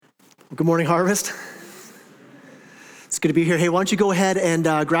Good morning, Harvest. It's good to be here. Hey, why don't you go ahead and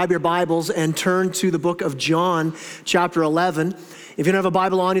grab your Bibles and turn to the book of John, chapter 11. If you don't have a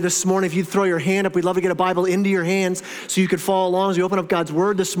Bible on you this morning, if you'd throw your hand up, we'd love to get a Bible into your hands so you could follow along as we open up God's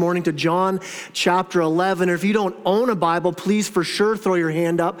Word this morning to John, chapter 11. Or if you don't own a Bible, please for sure throw your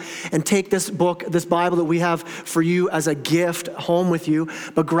hand up and take this book, this Bible that we have for you as a gift home with you.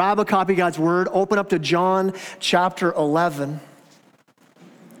 But grab a copy of God's Word, open up to John, chapter 11.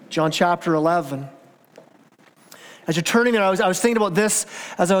 John chapter 11. As you're turning there, I was thinking about this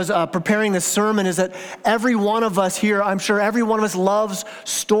as I was preparing this sermon, is that every one of us here, I'm sure every one of us loves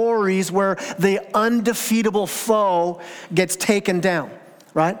stories where the undefeatable foe gets taken down,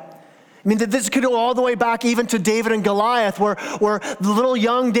 right? I mean, this could go all the way back even to David and Goliath, where the little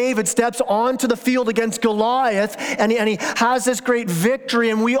young David steps onto the field against Goliath, and he has this great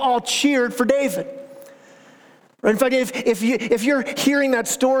victory, and we all cheered for David. In fact, if you're hearing that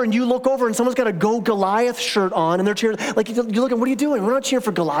story and you look over and someone's got a Go Goliath shirt on and they're cheering, like you're looking, what are you doing? We're not cheering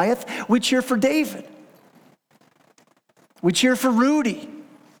for Goliath. We cheer for David. We cheer for Rudy.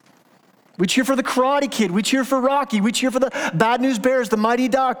 We cheer for the Karate Kid. We cheer for Rocky. We cheer for the Bad News Bears, the Mighty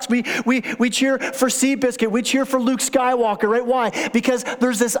Ducks. We cheer for Seabiscuit. We cheer for Luke Skywalker, right? Why? Because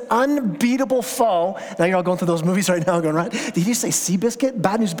there's this unbeatable foe. Now you're all going through those movies right now going, right? Did you say Seabiscuit?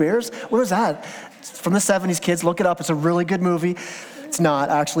 Bad News Bears? What was that? It's from the 70s, kids. Look it up. It's a really good movie. It's not,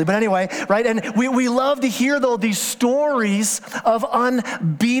 actually. But anyway, right? And we love to hear, though, these stories of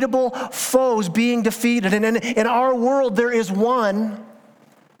unbeatable foes being defeated. And in our world, there is one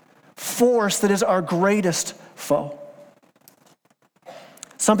force that is our greatest foe.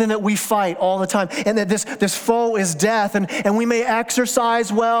 Something that we fight all the time. And that this foe is death. And we may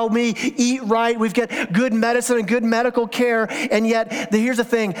exercise well, we eat right, we've got good medicine and good medical care. And yet, here's the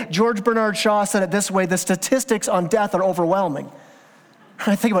thing. George Bernard Shaw said it this way: the statistics on death are overwhelming.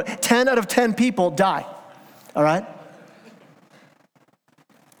 I think about it. 10 out of 10 people die. All right?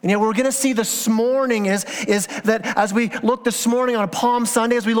 And yet what we're going to see this morning is that as we look this morning on Palm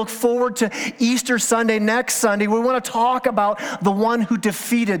Sunday, as we look forward to Easter Sunday next Sunday, we want to talk about the one who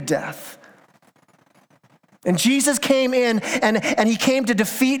defeated death. And Jesus came in and he came to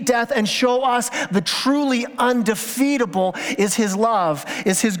defeat death and show us the truly undefeatable is his love,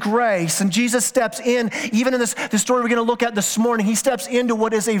 is his grace. And Jesus steps in, even in this story we're going to look at this morning, he steps into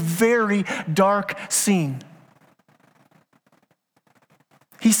what is a very dark scene.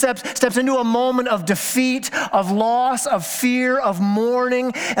 He steps into a moment of defeat, of loss, of fear, of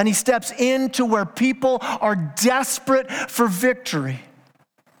mourning, and he steps into where people are desperate for victory.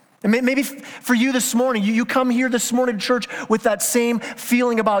 And maybe for you this morning, you come here this morning to church with that same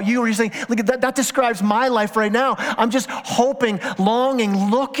feeling about you, where you're saying, look, that describes my life right now. I'm just hoping,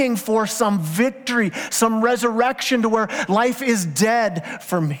 longing, looking for some victory, some resurrection to where life is dead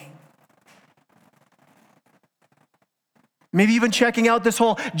for me. Maybe you've been checking out this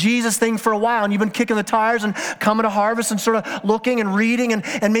whole Jesus thing for a while, and you've been kicking the tires and coming to Harvest and sort of looking and reading.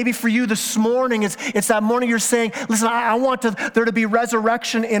 And maybe for you this morning, it's that morning you're saying, listen, I want there to be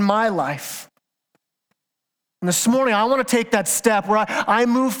resurrection in my life. And this morning, I want to take that step where I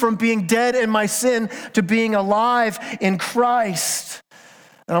move from being dead in my sin to being alive in Christ.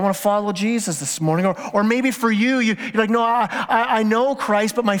 And I want to follow Jesus this morning. Or maybe for you, you're like, no, I know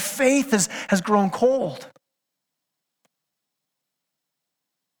Christ, but my faith has grown cold.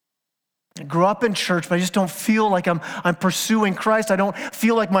 I grew up in church, but I just don't feel like I'm pursuing Christ. I don't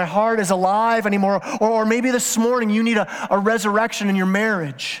feel like my heart is alive anymore. Or maybe this morning you need a resurrection in your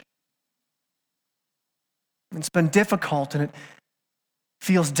marriage. It's been difficult and it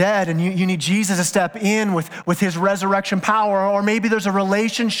feels dead, and you need Jesus to step in with his resurrection power. Or maybe there's a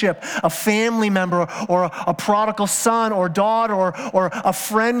relationship, a family member, or a prodigal son or daughter, or a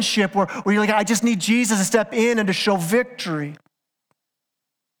friendship where you're like, I just need Jesus to step in and to show victory.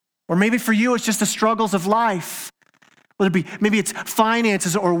 Or maybe for you, it's just the struggles of life. Whether it be, maybe it's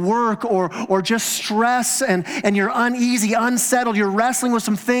finances or work or just stress, and you're uneasy, unsettled. You're wrestling with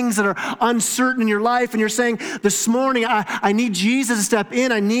some things that are uncertain in your life, and you're saying, this morning, I need Jesus to step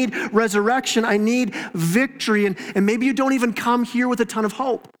in. I need resurrection. I need victory. And maybe you don't even come here with a ton of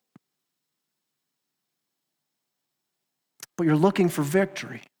hope. But you're looking for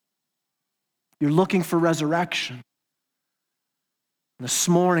victory. You're looking for resurrection. This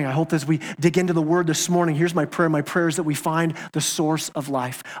morning, I hope as we dig into the word this morning, here's my prayer. My prayer is that we find the source of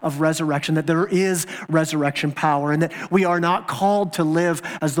life, of resurrection, that there is resurrection power, and that we are not called to live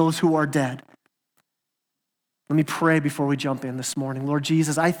as those who are dead. Let me pray before we jump in this morning. Lord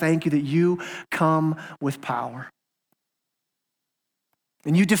Jesus, I thank you that you come with power.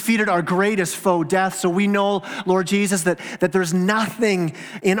 And you defeated our greatest foe, death. So we know, Lord Jesus, that there's nothing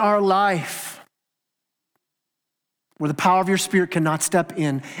in our life where the power of your Spirit cannot step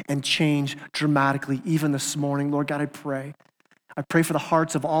in and change dramatically, even this morning. Lord God, I pray for the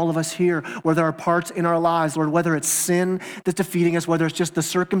hearts of all of us here, where there are parts in our lives, Lord, whether it's sin that's defeating us, whether it's just the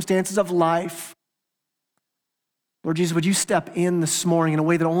circumstances of life. Lord Jesus, would you step in this morning in a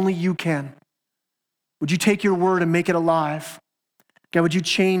way that only you can? Would you take your word and make it alive? God, would you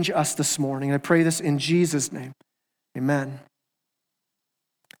change us this morning? And I pray this in Jesus' name. Amen.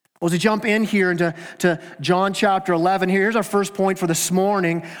 Well, as we jump in here into John chapter 11, here's our first point for this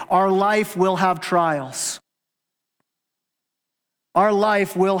morning. Our life will have trials. Our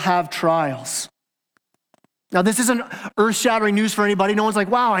life will have trials. Now, this isn't earth-shattering news for anybody. No one's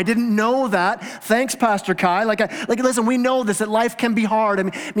like, wow, I didn't know that. Thanks, Pastor Kai. Listen, we know this, that life can be hard.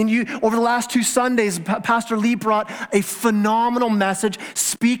 Over the last 2 Sundays, Pastor Lee brought a phenomenal message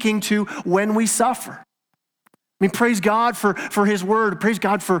speaking to when we suffer. Praise God for his word. Praise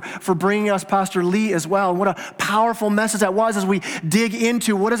God for bringing us Pastor Lee as well. And what a powerful message that was as we dig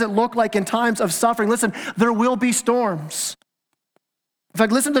into what does it look like in times of suffering. Listen, there will be storms. In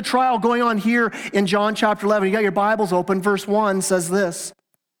fact, listen to the trial going on here in John chapter 11. You got your Bibles open. Verse 1 says this.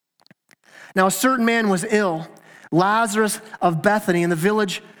 Now a certain man was ill, Lazarus of Bethany, in the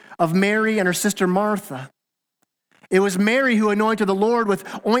village of Mary and her sister Martha. It was Mary who anointed the Lord with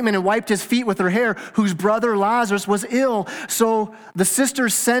ointment and wiped his feet with her hair, whose brother Lazarus was ill. So the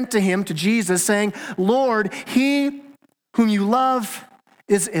sisters sent to him, to Jesus, saying, Lord, he whom you love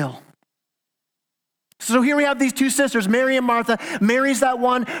is ill. So here we have these 2 sisters, Mary and Martha. Mary's that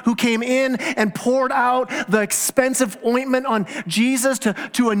one who came in and poured out the expensive ointment on Jesus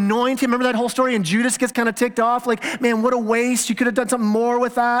to anoint him. Remember that whole story? And Judas gets kind of ticked off, like, man, what a waste. You could have done something more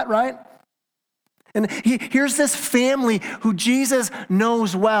with that, right? And here's this family who Jesus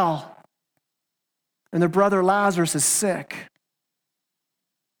knows well. And their brother Lazarus is sick.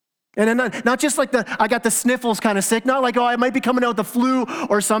 And not just like I got the sniffles kind of sick, not like, I might be coming out with the flu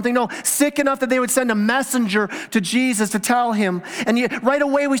or something. No, sick enough that they would send a messenger to Jesus to tell him. And yet, right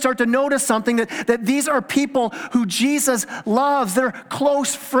away we start to notice something, that these are people who Jesus loves. They're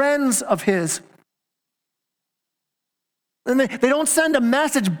close friends of his. And they don't send a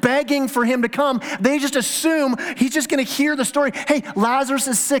message begging for him to come. They just assume he's just going to hear the story. Hey, Lazarus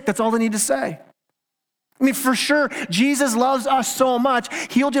is sick. That's all they need to say. For sure, Jesus loves us so much,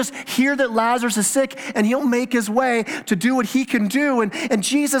 he'll just hear that Lazarus is sick and he'll make his way to do what he can do. And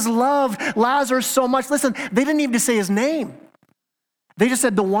Jesus loved Lazarus so much. Listen, they didn't even say his name. They just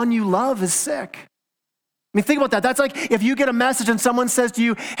said, the one you love is sick. Think about that. That's like if you get a message and someone says to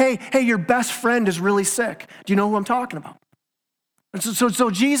you, hey, your best friend is really sick. Do you know who I'm talking about?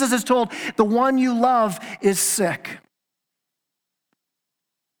 So Jesus is told, the one you love is sick.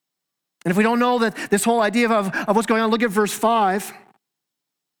 And if we don't know that this whole idea of what's going on, look at verse 5.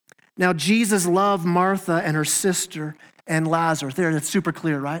 Now Jesus loved Martha and her sister and Lazarus. There, that's super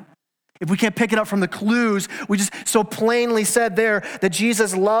clear, right? If we can't pick it up from the clues, we just so plainly said there that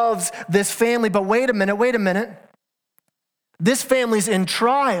Jesus loves this family. But wait a minute. This family's in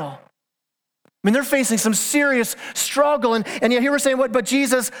trial. They're facing some serious struggle. And yet here we're saying, but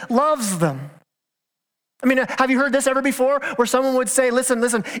Jesus loves them. Have you heard this ever before? Where someone would say, listen,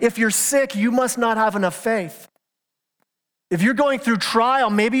 if you're sick, you must not have enough faith. If you're going through trial,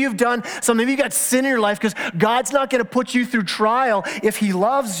 maybe you've got sin in your life, because God's not going to put you through trial if he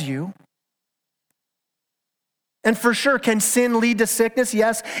loves you. And for sure, can sin lead to sickness?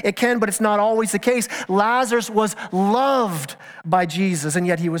 Yes, it can, but it's not always the case. Lazarus was loved by Jesus, and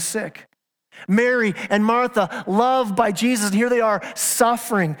yet he was sick. Mary and Martha, loved by Jesus, and here they are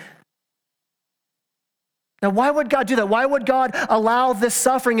suffering. Now, why would God do that? Why would God allow this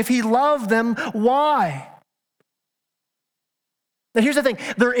suffering? If he loved them, why? Now, here's the thing.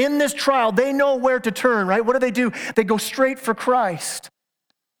 They're in this trial. They know where to turn, right? What do? They go straight for Christ.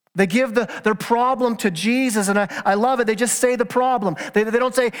 They give their problem to Jesus, and I love it. They just say the problem. They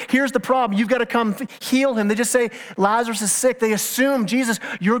don't say, here's the problem. You've got to come heal him. They just say, Lazarus is sick. They assume, Jesus,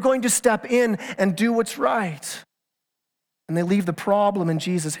 you're going to step in and do what's right. And they leave the problem in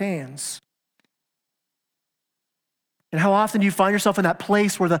Jesus' hands. And how often do you find yourself in that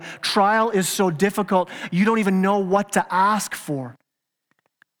place where the trial is so difficult, you don't even know what to ask for?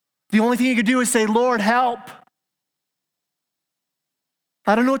 The only thing you can do is say, Lord, help.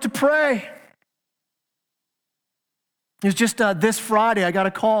 I don't know what to pray. It was just this Friday, I got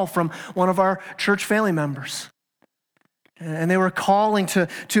a call from one of our church family members. And they were calling to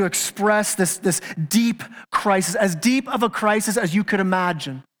express this deep crisis, as deep of a crisis as you could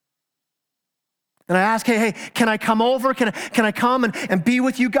imagine. And I asked, hey, can I come over? Can I come and be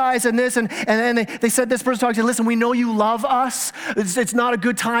with you guys and this? And then they said, this person talked to you, listen, we know you love us. It's not a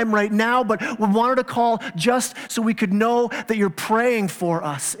good time right now, but we wanted to call just so we could know that you're praying for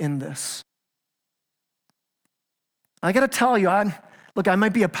us in this. I got to tell you, I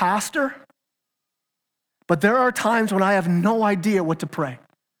might be a pastor, but there are times when I have no idea what to pray.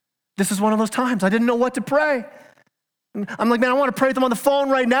 This is one of those times. I didn't know what to pray. I'm like, man, I want to pray with them on the phone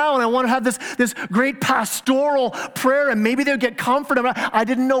right now, and I want to have this great pastoral prayer, and maybe they'll get comfort. I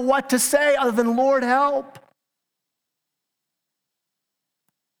didn't know what to say other than, Lord, help.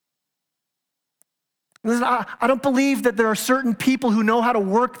 Listen, I don't believe that there are certain people who know how to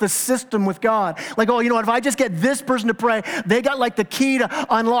work the system with God. Like, oh, you know what, if I just get this person to pray, they got like the key to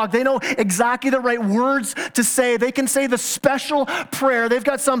unlock. They know exactly the right words to say. They can say the special prayer. They've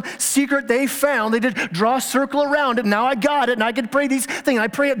got some secret they found. They did draw a circle around it. Now I got it, and I can pray these things. I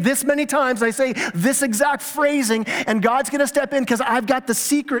pray it this many times. I say this exact phrasing, and God's going to step in because I've got the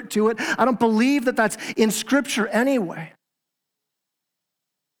secret to it. I don't believe that that's in Scripture anyway.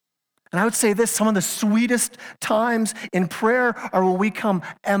 And I would say this, some of the sweetest times in prayer are when we come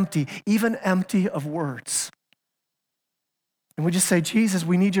empty, even empty of words. And we just say, Jesus,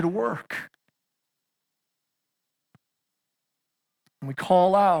 we need you to work. And we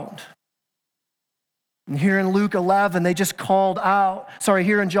call out. And here in Luke 11, they just called out.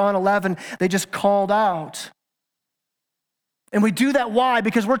 Here in John 11, they just called out. And we do that, why?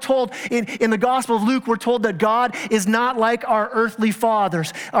 Because we're told in the Gospel of Luke, we're told that God is not like our earthly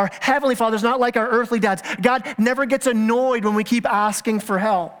fathers. Our heavenly Father is not like our earthly dads. God never gets annoyed when we keep asking for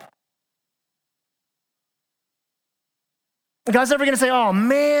help. God's never going to say, oh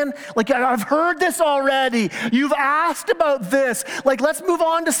man, like I've heard this already. You've asked about this. Like, let's move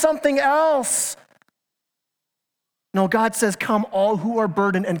on to something else. No, God says, come all who are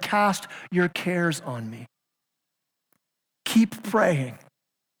burdened and cast your cares on me. Keep praying.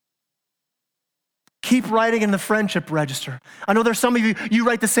 Keep writing in the friendship register. I know there's some of you, you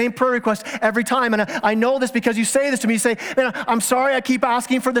write the same prayer request every time, and I know this because you say this to me. You say, man, I'm sorry I keep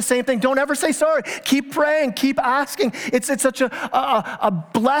asking for the same thing. Don't ever say sorry. Keep praying, keep asking. It's such a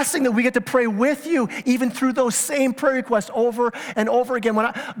blessing that we get to pray with you, even through those same prayer requests over and over again.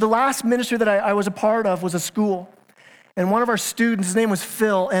 The last ministry that I was a part of was a school, and one of our students, his name was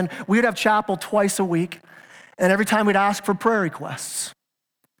Phil, and we would have chapel twice a week. And every time we'd ask for prayer requests.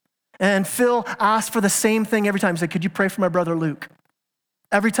 And Phil asked for the same thing every time. He said, could you pray for my brother Luke?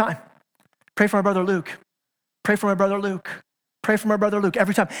 Every time. Pray for my brother Luke. Pray for my brother Luke. Pray for my brother Luke.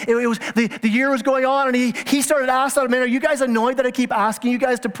 Every time. It was the year was going on, and he started asking, man, are you guys annoyed that I keep asking you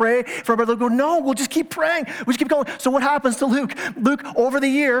guys to pray for my brother Luke? No, we'll just keep praying. We just keep going. So what happens to Luke? Luke, over the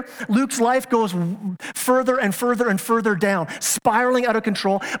year, Luke's life goes further and further and further down, spiraling out of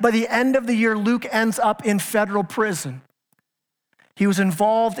control. By the end of the year, Luke ends up in federal prison. He was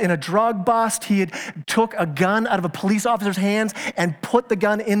involved in a drug bust. He had took a gun out of a police officer's hands and put the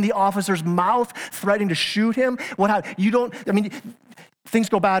gun in the officer's mouth, threatening to shoot him. Things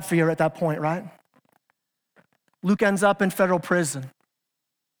go bad for you at that point, right? Luke ends up in federal prison.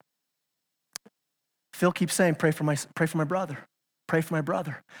 Phil keeps saying, pray for my brother. Pray for my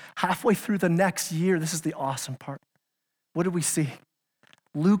brother. Halfway through the next year, this is the awesome part. What did we see?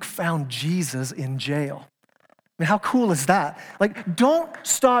 Luke found Jesus in jail. I mean, how cool is that? Like, don't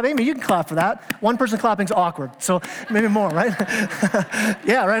stop. Amy, you can clap for that. One person clapping is awkward, so maybe more, right?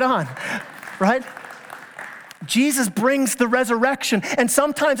 Yeah, right on, right? Jesus brings the resurrection, and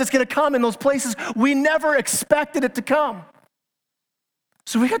sometimes it's going to come in those places we never expected it to come.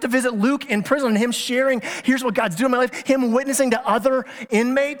 So we got to visit Luke in prison and him sharing, here's what God's doing in my life, him witnessing to other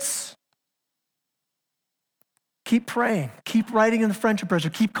inmates. Keep praying, keep writing in the friendship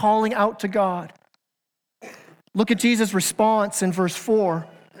register, keep calling out to God. Look at Jesus' response in verse 4.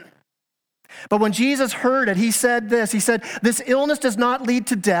 But when Jesus heard it, he said this. He said, this illness does not lead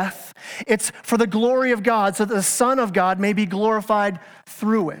to death. It's for the glory of God, so that the Son of God may be glorified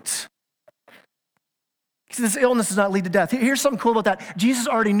through it. This illness does not lead to death. Here's something cool about that. Jesus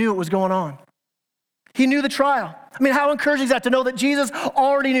already knew what was going on. He knew the trial. I mean, how encouraging is that to know that Jesus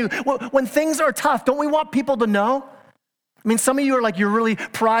already knew? When things are tough, don't we want people to know? I mean, some of you are like, you're really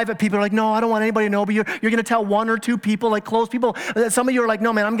private people. Are like, no, I don't want anybody to know, but you're going to tell one or two people, like close people. Some of you are like,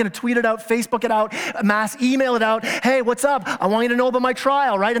 no, man, I'm going to tweet it out, Facebook it out, mass email it out. Hey, what's up? I want you to know about my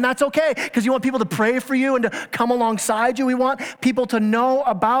trial, right? And that's okay, because you want people to pray for you and to come alongside you. We want people to know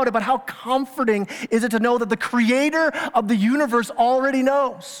about it, but how comforting is it to know that the creator of the universe already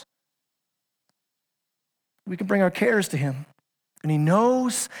knows? We can bring our cares to him. And he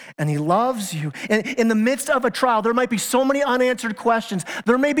knows and he loves you. And in the midst of a trial, there might be so many unanswered questions.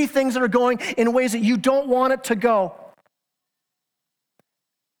 There may be things that are going in ways that you don't want it to go.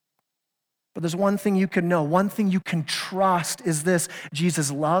 But there's one thing you can know, one thing you can trust is this: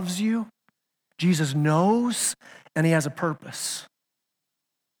 Jesus loves you, Jesus knows, and he has a purpose.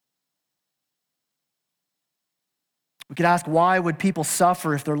 We could ask, why would people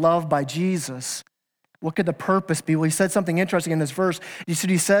suffer if they're loved by Jesus? What could the purpose be? Well, he said something interesting in this verse. You see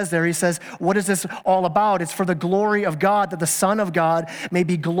what he says there? He says, what is this all about? It's for the glory of God, that the Son of God may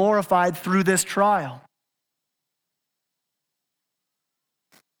be glorified through this trial.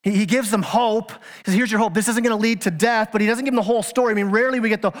 He gives them hope. He says, here's your hope. This isn't going to lead to death, but he doesn't give them the whole story. I mean, rarely we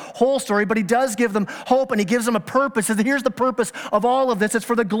get the whole story, but he does give them hope, and he gives them a purpose. He says, here's the purpose of all of this. It's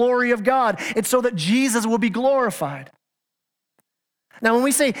for the glory of God. It's so that Jesus will be glorified. Now, when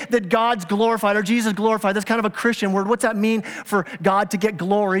we say that God's glorified or Jesus glorified, that's kind of a Christian word. What's that mean for God to get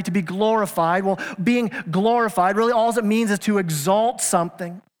glory, to be glorified? Well, being glorified, really all it means is to exalt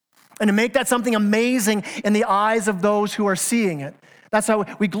something and to make that something amazing in the eyes of those who are seeing it. That's how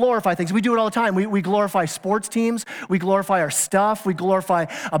we glorify things. We do it all the time. We glorify sports teams. We glorify our stuff. We glorify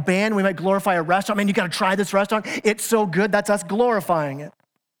a band. We might glorify a restaurant. Man, you got to try this restaurant. It's so good. That's us glorifying it.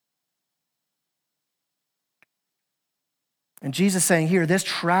 And Jesus is saying here, this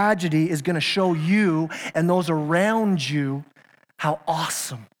tragedy is going to show you and those around you how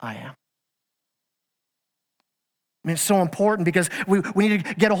awesome I am. I mean, it's so important because we need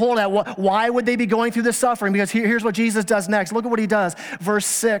to get a hold of that. Why would they be going through this suffering? Because here's what Jesus does next. Look at what he does. Verse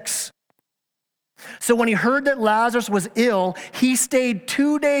 6. So when he heard that Lazarus was ill, he stayed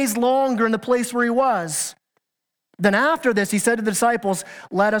 2 days longer in the place where he was. Then after this, he said to the disciples,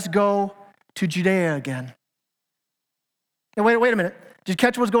 let us go to Judea again. Now, wait a minute. Did you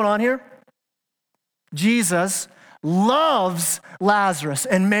catch what's going on here? Jesus loves Lazarus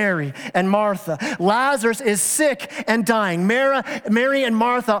and Mary and Martha. Lazarus is sick and dying. Mary and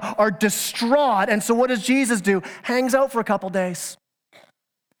Martha are distraught. And so what does Jesus do? Hangs out for a couple days.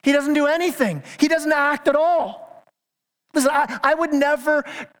 He doesn't do anything. He doesn't act at all. Listen, I would never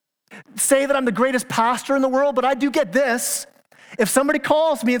say that I'm the greatest pastor in the world, but I do get this. If somebody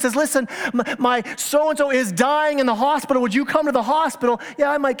calls me and says, listen, my so-and-so is dying in the hospital, would you come to the hospital? Yeah,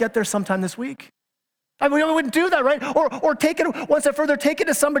 I might get there sometime this week. I mean, we wouldn't do that, right? Or take it one step further, take it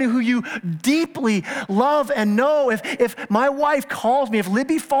to somebody who you deeply love and know. If my wife calls me, if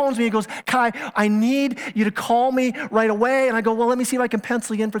Libby phones me and goes, Kai, I need you to call me right away. And I go, well, let me see if I can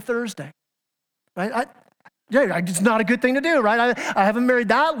pencil you in for Thursday, right? It's not a good thing to do, right? I haven't married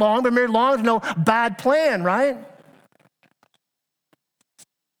that long, but married long is no bad plan, right?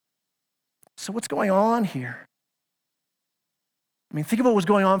 So what's going on here? I mean, think about what was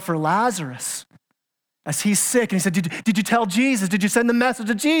going on for Lazarus as he's sick. And he said, did you tell Jesus? Did you send the message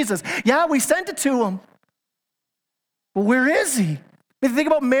to Jesus? Yeah, we sent it to him. Well, where is he? I mean, think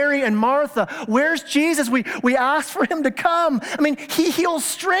about Mary and Martha. Where's Jesus? We asked for him to come. I mean, he heals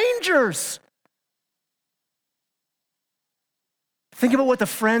strangers. Think about what the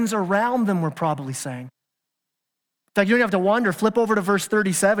friends around them were probably saying. In fact, you don't have to wonder. Flip over to verse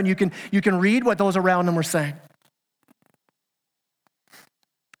 37. You can read what those around them were saying.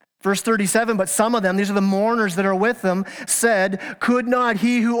 Verse 37, but some of them, these are the mourners that are with them, said, could not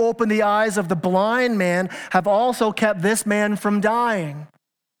he who opened the eyes of the blind man have also kept this man from dying?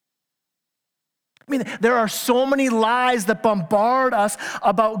 I mean, there are so many lies that bombard us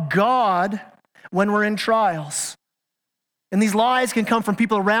about God when we're in trials. And these lies can come from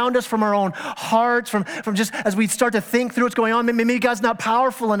people around us, from our own hearts, from just as we start to think through what's going on. Maybe God's not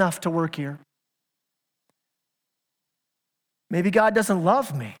powerful enough to work here. Maybe God doesn't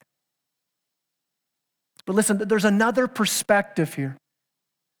love me. But listen, there's another perspective here.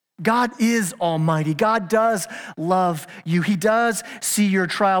 God is almighty. God does love you. He does see your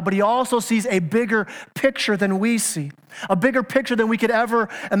trial, but he also sees a bigger picture than we see, a bigger picture than we could ever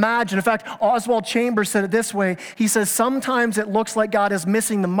imagine. In fact, Oswald Chambers said it this way. He says, sometimes it looks like God is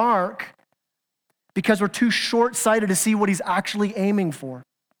missing the mark because we're too short-sighted to see what he's actually aiming for.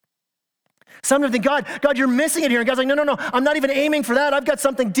 Sometimes think, God, you're missing it here. And God's like, no, I'm not even aiming for that. I've got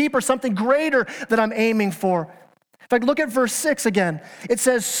something deeper, something greater that I'm aiming for. In fact, look at verse 6 again. It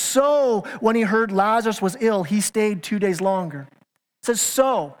says, so when he heard Lazarus was ill, he stayed 2 days longer. It says,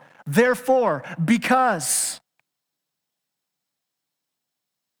 so, therefore, because.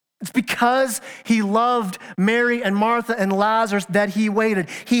 It's because he loved Mary and Martha and Lazarus that he waited.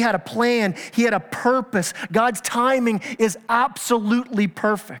 He had a plan. He had a purpose. God's timing is absolutely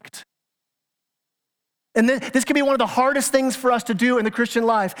perfect. And this can be one of the hardest things for us to do in the Christian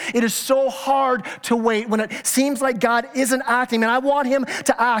life. It is so hard to wait when it seems like God isn't acting. And I want him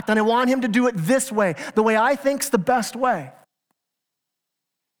to act, and I want him to do it this way, the way I think's the best way.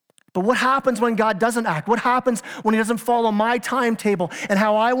 But what happens when God doesn't act? What happens when he doesn't follow my timetable and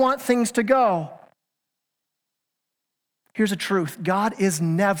how I want things to go? Here's the truth. God is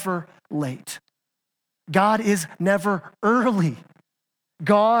never late. God is never early.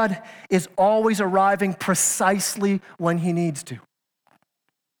 God is always arriving precisely when he needs to.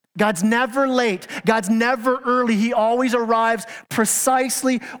 God's never late. God's never early. He always arrives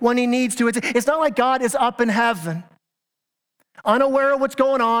precisely when he needs to. It's not like God is up in heaven, unaware of what's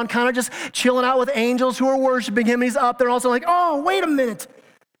going on, kind of just chilling out with angels who are worshiping him. He's up there also like, oh, wait a minute.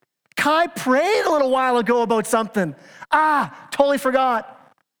 Kai prayed a little while ago about something. Totally forgot.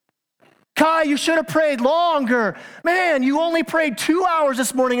 Kai, you should have prayed longer. Man, you only prayed 2 hours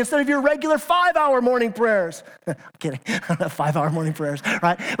this morning instead of your regular 5-hour morning prayers. I'm kidding. I don't have 5-hour morning prayers,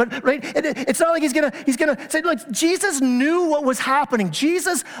 right? But right, it's not like he's gonna say, look, Jesus knew what was happening.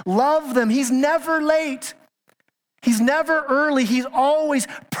 Jesus loved them. He's never late. He's never early. He's always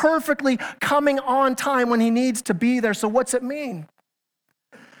perfectly coming on time when he needs to be there. So what's it mean?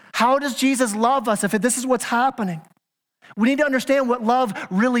 How does Jesus love us if this is what's happening? We need to understand what love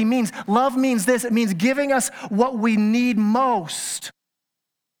really means. Love means this. It means giving us what we need most.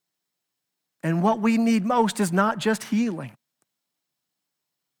 And what we need most is not just healing.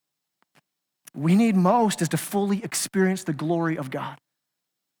 We need most is to fully experience the glory of God.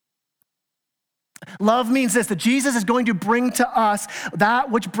 Love means this, that Jesus is going to bring to us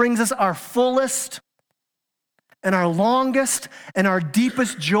that which brings us our fullest and our longest and our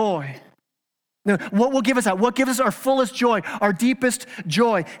deepest joy. Now, what will give us that? What gives us our fullest joy, our deepest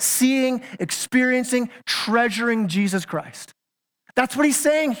joy? Seeing, experiencing, treasuring Jesus Christ. That's what he's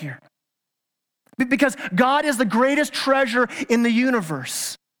saying here. Because God is the greatest treasure in the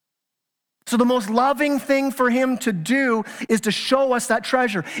universe. So the most loving thing for him to do is to show us that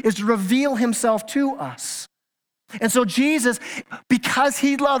treasure, is to reveal himself to us. And so Jesus, because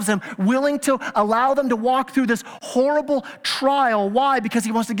he loves them, willing to allow them to walk through this horrible trial. Why? Because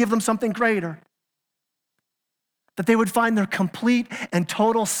he wants to give them something greater. That they would find their complete and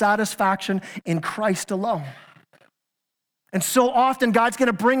total satisfaction in Christ alone. And so often God's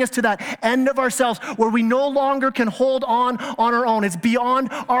gonna bring us to that end of ourselves where we no longer can hold on our own. It's beyond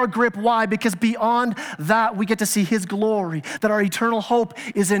our grip. Why? Because beyond that, we get to see his glory, that our eternal hope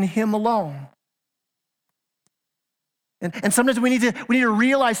is in him alone. And sometimes we need to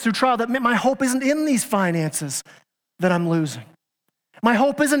realize through trial that my hope isn't in these finances that I'm losing. My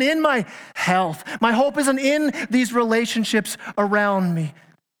hope isn't in my health. My hope isn't in these relationships around me.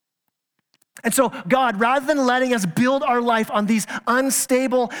 And so God, rather than letting us build our life on these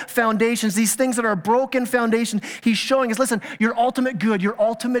unstable foundations, these things that are broken foundations, he's showing us, listen, your ultimate good, your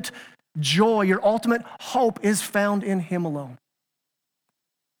ultimate joy, your ultimate hope is found in him alone.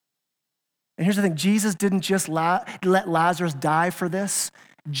 And here's the thing, Jesus didn't just let Lazarus die for this.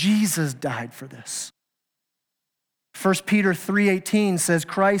 Jesus died for this. 1 Peter 3:18 says,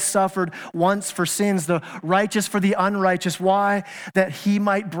 Christ suffered once for sins, the righteous for the unrighteous. Why? That he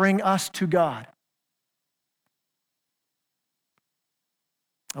might bring us to God.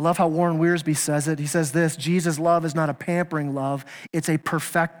 I love how Warren Wiersbe says it. He says this, Jesus' love is not a pampering love, it's a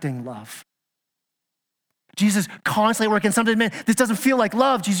perfecting love. Jesus constantly working. Sometimes, man, this doesn't feel like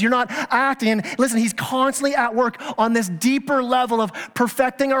love. Jesus, you're not acting. And listen, he's constantly at work on this deeper level of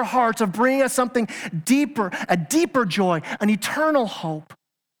perfecting our hearts, of bringing us something deeper, a deeper joy, an eternal hope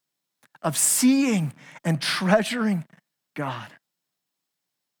of seeing and treasuring God.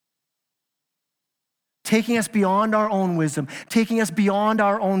 Taking us beyond our own wisdom, taking us beyond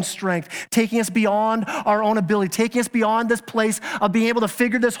our own strength, taking us beyond our own ability, taking us beyond this place of being able to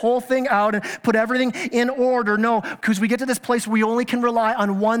figure this whole thing out and put everything in order. No, because we get to this place where we only can rely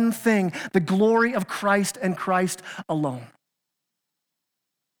on one thing, the glory of Christ and Christ alone.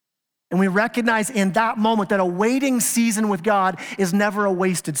 And we recognize in that moment that a waiting season with God is never a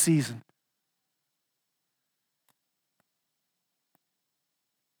wasted season.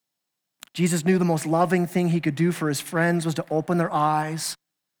 Jesus knew the most loving thing he could do for his friends was to open their eyes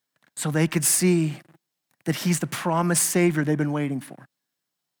so they could see that he's the promised Savior they've been waiting for.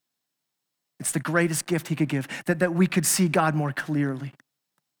 It's the greatest gift he could give, that we could see God more clearly.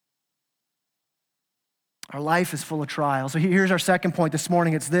 Our life is full of trials. So here's our second point this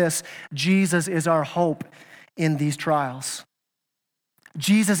morning. It's this: Jesus is our hope in these trials.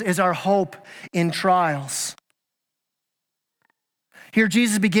 Jesus is our hope in trials. Here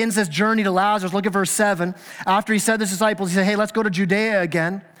Jesus begins this journey to Lazarus. Look at verse 7. After he said to his disciples, he said, hey, let's go to Judea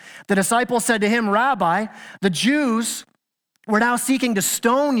again. The disciples said to him, Rabbi, the Jews were now seeking to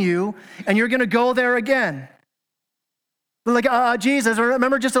stone you, and you're going to go there again. Like Jesus,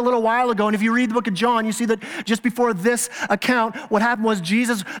 remember just a little while ago, and if you read the book of John, you see that just before this account, what happened was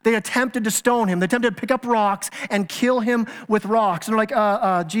Jesus, they attempted to stone him. They attempted to pick up rocks and kill him with rocks. And they're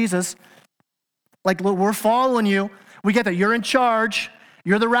like, Jesus, like, look, we're following you. We get that. You're in charge.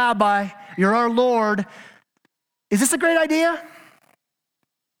 You're the rabbi. You're our Lord. Is this a great idea?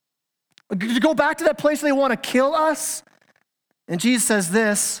 To go back to that place where they want to kill us? And Jesus says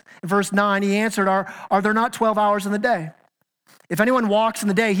this in verse 9. He answered, are there not 12 hours in the day? If anyone walks in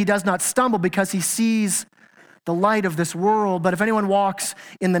the day, he does not stumble because he sees the light of this world. But if anyone walks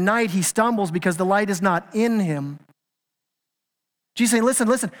in the night, he stumbles because the light is not in him. Jesus saying,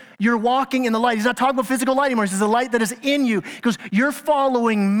 listen, you're walking in the light. He's not talking about physical light anymore. He says the light that is in you. He goes, you're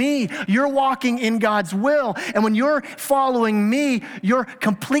following me. You're walking in God's will. And when you're following me, you're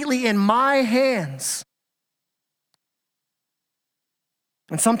completely in my hands.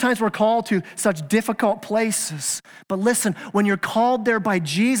 And sometimes we're called to such difficult places. But listen, when you're called there by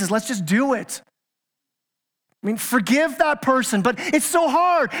Jesus, let's just do it. I mean, forgive that person, but it's so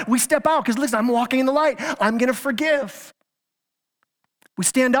hard. We step out because listen, I'm walking in the light. I'm going to forgive. We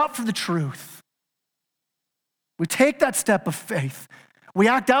stand up for the truth. We take that step of faith. We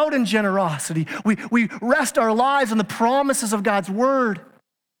act out in generosity. We rest our lives on the promises of God's word.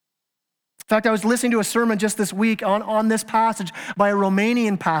 In fact, I was listening to a sermon just this week on this passage by a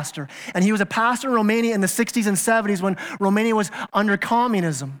Romanian pastor. And he was a pastor in Romania in the 60s and 70s when Romania was under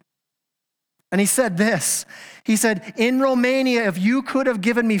communism. And he said this. He said, in Romania, if you could have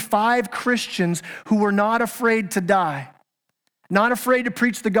given me 5 Christians who were not afraid to die, not afraid to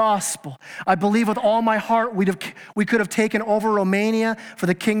preach the gospel, I believe with all my heart we could have taken over Romania for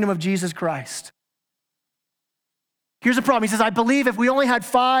the kingdom of Jesus Christ. Here's the problem. He says, I believe if we only had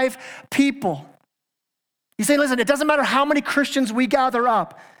 5 people. He's saying, listen, it doesn't matter how many Christians we gather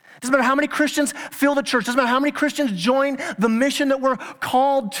up. It doesn't matter how many Christians fill the church. It doesn't matter how many Christians join the mission that we're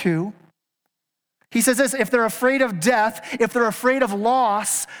called to. He says this, if they're afraid of death, if they're afraid of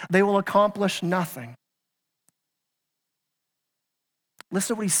loss, they will accomplish nothing.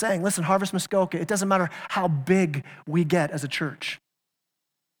 Listen to what he's saying. Listen, Harvest Muskoka, it doesn't matter how big we get as a church.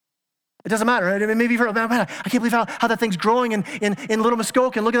 It doesn't matter. I mean, maybe you've heard, man, I can't believe how that thing's growing in Little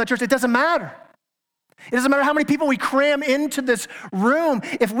Muskoka, and look at that church. It doesn't matter. It doesn't matter how many people we cram into this room.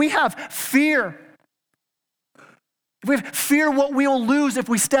 If we have fear, if we have fear what we will lose if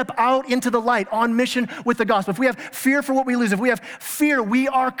we step out into the light on mission with the gospel, if we have fear for what we lose, if we have fear, we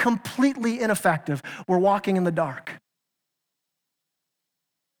are completely ineffective. We're walking in the dark.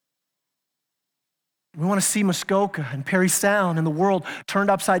 We want to see Muskoka and Perry Sound and the world turned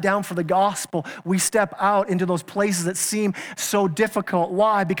upside down for the gospel. We step out into those places that seem so difficult.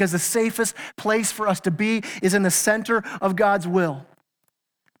 Why? Because the safest place for us to be is in the center of God's will.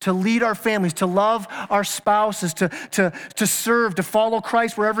 To lead our families, to love our spouses, to serve, to follow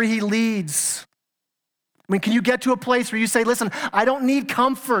Christ wherever he leads. I mean, can you get to a place where you say, listen, I don't need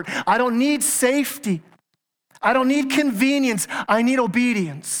comfort. I don't need safety. I don't need convenience. I need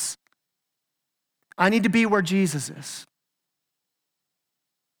obedience. I need to be where Jesus is.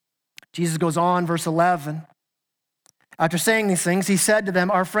 Jesus goes on, verse 11. After saying these things, he said to them,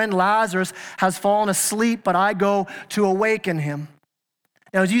 our friend Lazarus has fallen asleep, but I go to awaken him.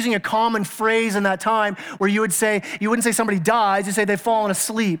 Now, I was using a common phrase in that time where you wouldn't say somebody dies, you say they've fallen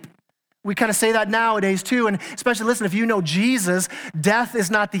asleep. We kind of say that nowadays too, and especially, listen, if you know Jesus, death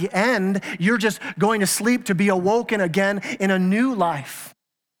is not the end. You're just going to sleep to be awoken again in a new life.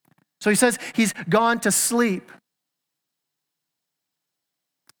 So he says he's gone to sleep.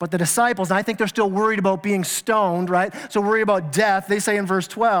 But the disciples, and I think they're still worried about being stoned, right? So worried about death. They say in verse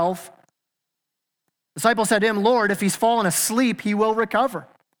 12, disciples said to him, Lord, if he's fallen asleep, he will recover.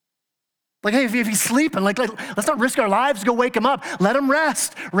 Like, hey, if he's sleeping, like let's not risk our lives to go wake him up. Let him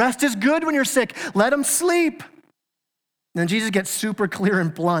rest. Rest is good when you're sick. Let him sleep. And then Jesus gets super clear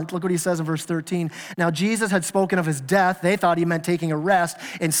and blunt. Look what he says in verse 13. Now, Jesus had spoken of his death. They thought he meant taking a rest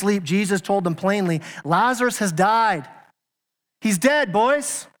and sleep. Jesus told them plainly, Lazarus has died. He's dead,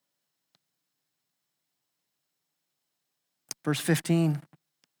 boys. Verse 15.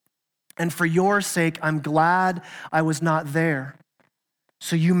 And for your sake, I'm glad I was not there,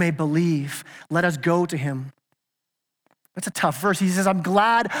 so you may believe. Let us go to him. That's a tough verse. He says, I'm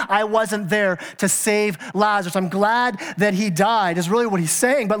glad I wasn't there to save Lazarus. I'm glad that he died, is really what he's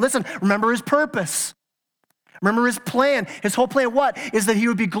saying. But listen, remember his purpose. Remember his plan. His whole plan, what? Is that he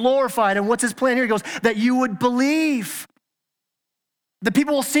would be glorified. And what's his plan here? He goes, that you would believe. The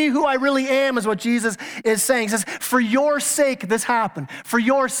people will see who I really am is what Jesus is saying. He says, for your sake, this happened. For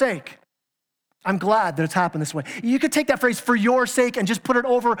your sake. I'm glad that it's happened this way. You could take that phrase, for your sake, and just put it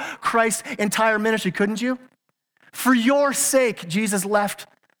over Christ's entire ministry, couldn't you? For your sake, Jesus left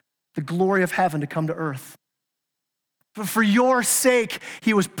the glory of heaven to come to earth. For your sake,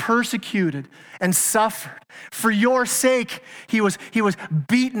 he was persecuted and suffered. For your sake, he was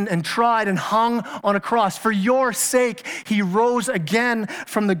beaten and tried and hung on a cross. For your sake, he rose again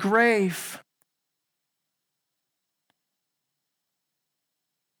from the grave.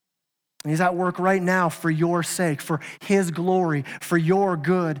 And he's at work right now for your sake, for his glory, for your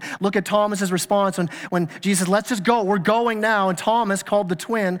good. Look at Thomas's response when Jesus said, let's just go. We're going now. And Thomas, called the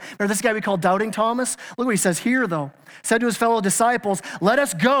twin, or this guy we call Doubting Thomas, look what he says here though. Said to his fellow disciples, let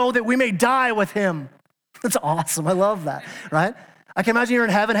us go that we may die with him. That's awesome. I love that, right? I can imagine you're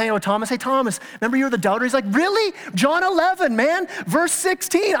in heaven hanging with Thomas. Hey, Thomas, remember you were the doubter? He's like, really? John 11, man, verse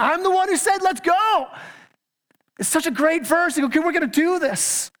 16. I'm the one who said, let's go. It's such a great verse. You go, okay, we're going to do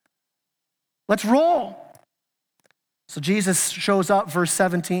this. Let's roll. So Jesus shows up, verse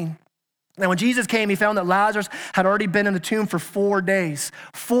 17. Now when Jesus came, he found that Lazarus had already been in the tomb for 4 days.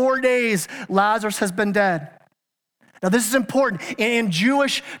 4 days, Lazarus has been dead. Now this is important. In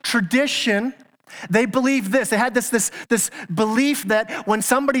Jewish tradition, they believed this. They had this belief that when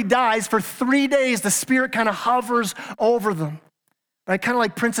somebody dies for 3 days, the spirit kind of hovers over them. Right? Kind of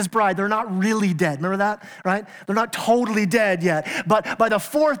like Princess Bride, they're not really dead. Remember that, right? They're not totally dead yet. But by the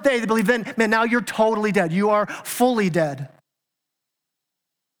 4th day, they believe then, man, now you're totally dead. You are fully dead.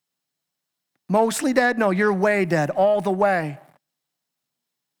 Mostly dead? No, you're way dead, all the way.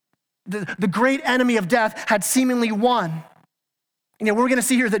 The great enemy of death had seemingly won. You know, we're going to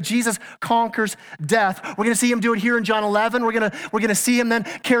see here that Jesus conquers death. We're going to see him do it here in John 11. We're going to see him then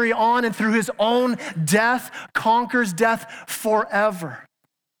carry on and through his own death, conquers death forever.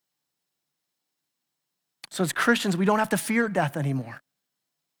 So as Christians, we don't have to fear death anymore.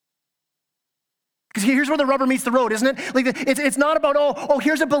 Because here's where the rubber meets the road, isn't it? Like it's not about, oh,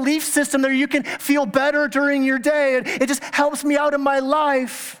 here's a belief system there you can feel better during your day. It just helps me out in my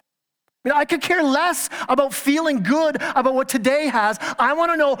life. I could care less about feeling good about what today has. I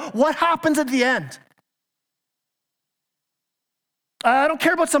want to know what happens at the end. I don't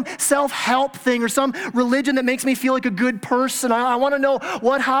care about some self-help thing or some religion that makes me feel like a good person. I want to know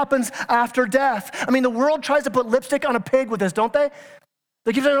what happens after death. I mean, the world tries to put lipstick on a pig with this, don't they?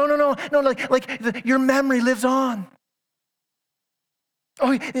 They keep saying, no, like your memory lives on.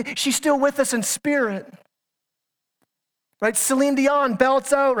 Oh, she's still with us in spirit. Right? Celine Dion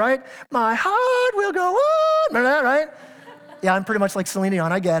belts out, right? My heart will go on. Remember that, right? Yeah, I'm pretty much like Celine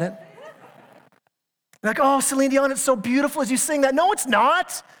Dion. I get it. Like, oh, Celine Dion, it's so beautiful as you sing that. No, it's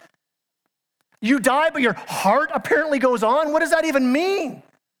not. You die, but your heart apparently goes on. What does that even mean?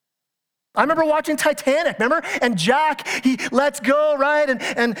 I remember watching Titanic, remember? And Jack, he lets go, right?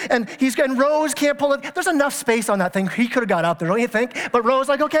 And he's getting Rose can't pull it. There's enough space on that thing. He could have got up there, don't you think? But Rose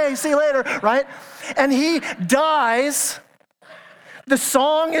like, okay, see you later, right? And he dies. The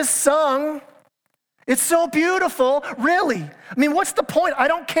song is sung. It's so beautiful, really. I mean, what's the point? I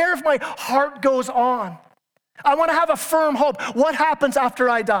don't care if my heart goes on. I want to have a firm hope. What happens after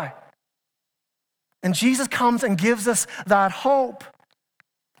I die? And Jesus comes and gives us that hope.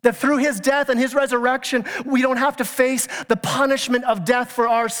 That through his death and his resurrection, we don't have to face the punishment of death for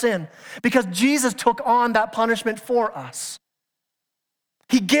our sin. Because Jesus took on that punishment for us.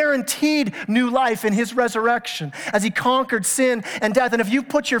 He guaranteed new life in his resurrection as he conquered sin and death. And if you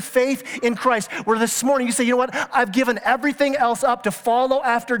put your faith in Christ, where this morning you say, you know what, I've given everything else up to follow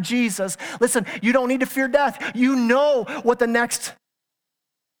after Jesus. Listen, you don't need to fear death. You know what the next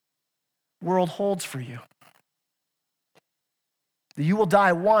world holds for you. You will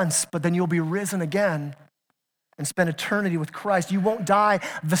die once, but then you'll be risen again and spend eternity with Christ. You won't die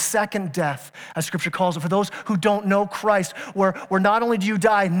the second death, as Scripture calls it, for those who don't know Christ, where not only do you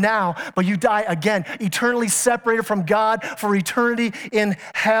die now, but you die again, eternally separated from God for eternity in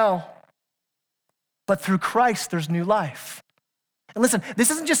hell. But through Christ, there's new life. And listen,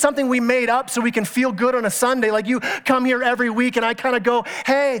 this isn't just something we made up so we can feel good on a Sunday. Like you come here every week and I kind of go,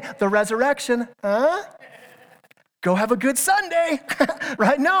 hey, the resurrection, huh? Go have a good Sunday,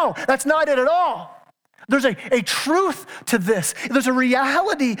 right? No, that's not it at all. There's a truth to this. There's a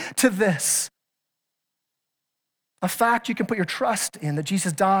reality to this. A fact you can put your trust in, that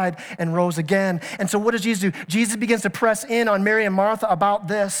Jesus died and rose again. And so what does Jesus do? Jesus begins to press in on Mary and Martha about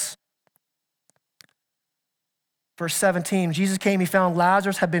this. Verse 17, Jesus came, he found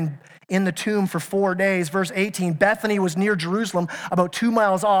Lazarus had been in the tomb for 4 days. Verse 18, Bethany was near Jerusalem, about 2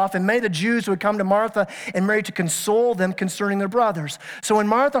 miles off, and many of the Jews who had come to Martha and Mary to console them concerning their brothers. So when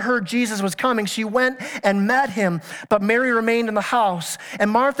Martha heard Jesus was coming, she went and met him, but Mary remained in the house. And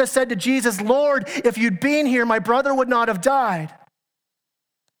Martha said to Jesus, Lord, if you'd been here, my brother would not have died.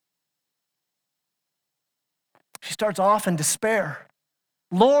 She starts off in despair.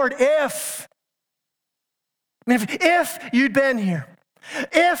 Lord, if you'd been here,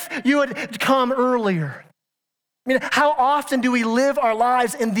 if you had come earlier. How often do we live our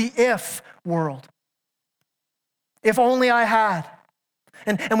lives in the if world? If only I had.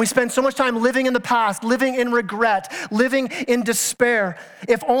 And we spend so much time living in the past, living in regret, living in despair.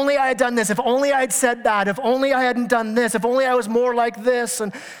 If only I had done this, if only I had said that, if only I hadn't done this, if only I was more like this.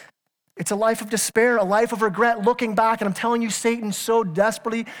 And it's a life of despair, a life of regret, looking back. And I'm telling you, Satan so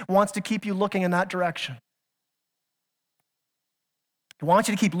desperately wants to keep you looking in that direction. He wants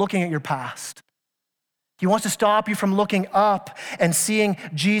you to keep looking at your past. He wants to stop you from looking up and seeing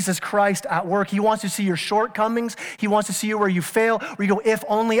Jesus Christ at work. He wants to see your shortcomings. He wants to see you where you fail, where you go, if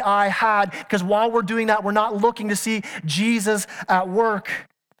only I had. Because while we're doing that, we're not looking to see Jesus at work.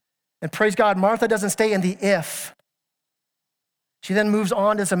 And praise God, Martha doesn't stay in the if. She then moves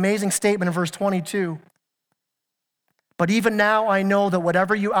on to this amazing statement in verse 22. But even now I know that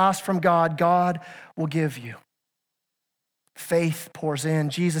whatever you ask from God, God will give you. Faith pours in.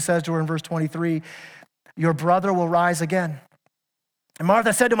 Jesus says to her in verse 23, your brother will rise again. And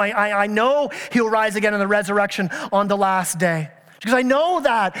Martha said to him, I know he'll rise again in the resurrection on the last day. Because I know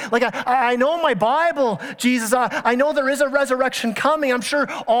that. Like, I know my Bible, Jesus. I know there is a resurrection coming. I'm sure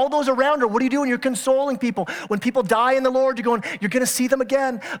all those around her, what do you do when you're consoling people? When people die in the Lord, you're going to see them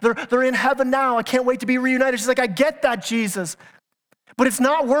again. They're in heaven now. I can't wait to be reunited. She's like, I get that, Jesus. But it's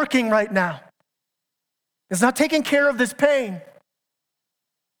not working right now. It's not taking care of this pain.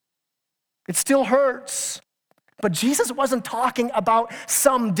 It still hurts. But Jesus wasn't talking about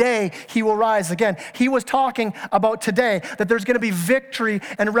someday he will rise again. He was talking about today, that there's going to be victory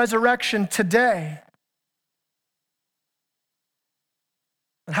and resurrection today.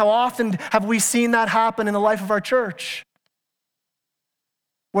 And how often have we seen that happen in the life of our church?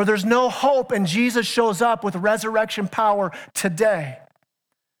 Where there's no hope and Jesus shows up with resurrection power today.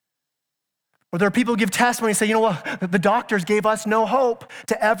 Or there are people who give testimony and say, you know what, the doctors gave us no hope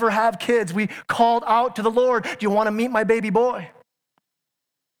to ever have kids. We called out to the Lord, do you want to meet my baby boy?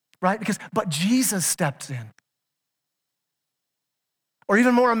 Right? But Jesus steps in. Or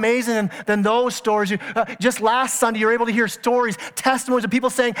even more amazing than those stories, just last Sunday, you were able to hear stories, testimonies of people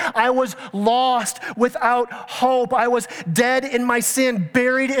saying, I was lost without hope. I was dead in my sin,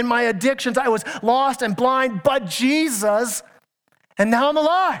 buried in my addictions. I was lost and blind, but Jesus, and now I'm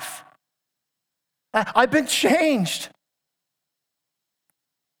alive. I've been changed.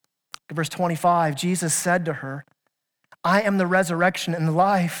 Verse 25, Jesus said to her, I am the resurrection and the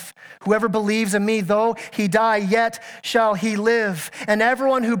life. Whoever believes in me, though he die, yet shall he live. And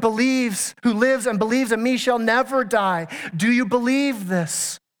everyone who lives and believes in me shall never die. Do you believe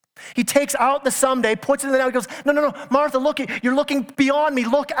this? He takes out the someday, puts it in the now. He goes, no, Martha, look, you're looking beyond me.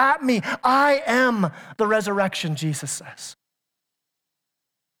 Look at me. I am the resurrection, Jesus says.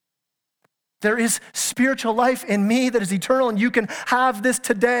 There is spiritual life in me that is eternal, and you can have this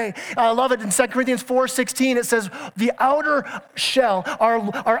today. I love it. In 2 Corinthians 4:16, it says, the outer shell,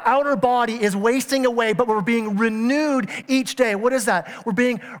 our outer body is wasting away, but we're being renewed each day. What is that? We're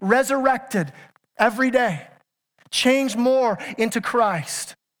being resurrected every day, changed more into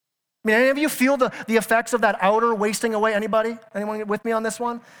Christ. Any of you feel the effects of that outer wasting away? Anybody? Anyone with me on this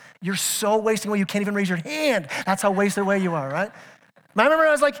one? You're so wasting away, you can't even raise your hand. That's how wasted away you are, right? I remember when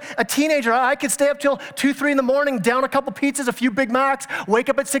I was like a teenager, I could stay up till 2, 3 in the morning, down a couple pizzas, a few Big Macs, wake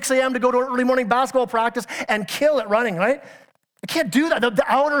up at 6 a.m. to go to early morning basketball practice and kill it running, right? I can't do that. The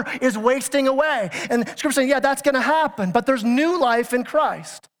outer is wasting away. And Scripture's saying, yeah, that's going to happen, but there's new life in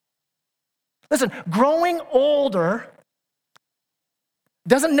Christ. Listen, growing older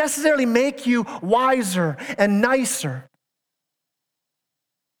doesn't necessarily make you wiser and nicer.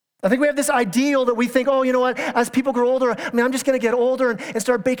 I think we have this ideal that we think, oh, you know what, as people grow older, I'm just going to get older and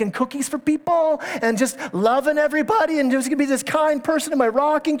start baking cookies for people and just loving everybody and just going to be this kind person in my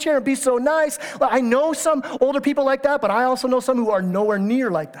rocking chair and be so nice. I know some older people like that, but I also know some who are nowhere near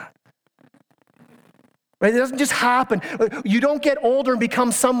like that. Right? It doesn't just happen. You don't get older and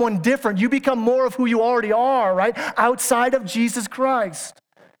become someone different. You become more of who you already are, right? Outside of Jesus Christ.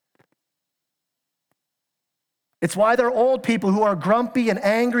 It's why there are old people who are grumpy and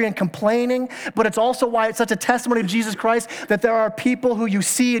angry and complaining, but it's also why it's such a testimony of Jesus Christ that there are people who you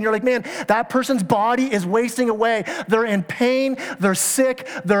see and you're like, man, that person's body is wasting away. They're in pain, they're sick,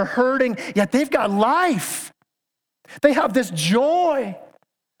 they're hurting, yet they've got life. They have this joy.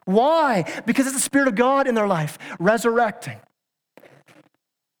 Why? Because it's the Spirit of God in their life, resurrecting.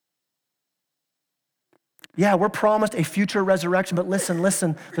 Yeah, we're promised a future resurrection, but listen,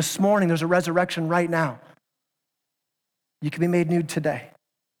 this morning there's a resurrection right now. You can be made new today.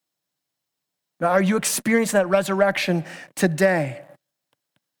 Now, are you experiencing that resurrection today?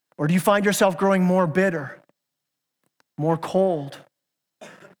 Or do you find yourself growing more bitter, more cold,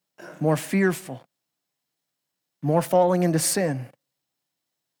 more fearful, more falling into sin?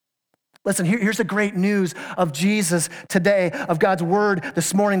 Listen, here's the great news of Jesus today, of God's word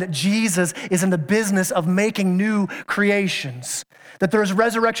this morning, that Jesus is in the business of making new creations, that there is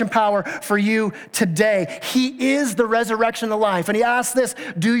resurrection power for you today. He is the resurrection of life. And he asked this,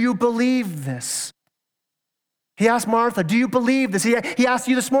 do you believe this? He asked Martha, do you believe this? He asked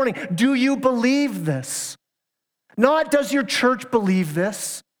you this morning, do you believe this? Not does your church believe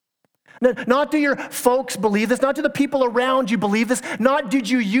this? Not do your folks believe this, not do the people around you believe this, not did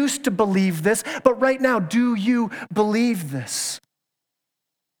you used to believe this, but right now, do you believe this?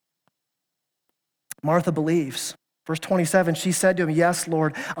 Martha believes. Verse 27, she said to him, yes,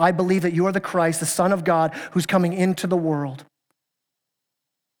 Lord, I believe that you are the Christ, the Son of God, who's coming into the world.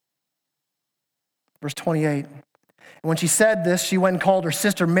 Verse 28, and when she said this, she went and called her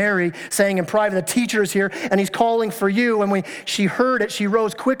sister Mary, saying in private, the teacher is here, and he's calling for you. And when she heard it, she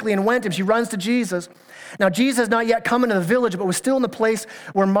rose quickly and went, and she runs to Jesus. Now, Jesus had not yet come into the village, but was still in the place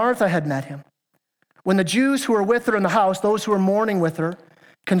where Martha had met him. When the Jews who were with her in the house, those who were mourning with her,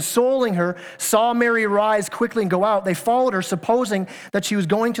 consoling her, saw Mary rise quickly and go out, they followed her, supposing that she was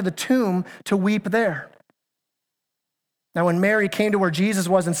going to the tomb to weep there. Now, when Mary came to where Jesus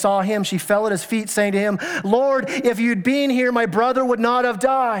was and saw him, she fell at his feet, saying to him, Lord, if you'd been here, my brother would not have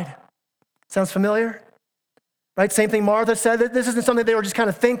died. Sounds familiar? Right? Same thing Martha said. This isn't something they were just kind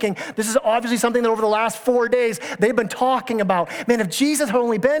of thinking. This is obviously something that over the last 4 days they've been talking about. Man, if Jesus had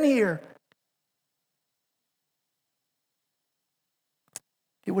only been here,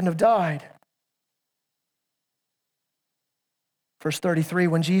 he wouldn't have died. Verse 33,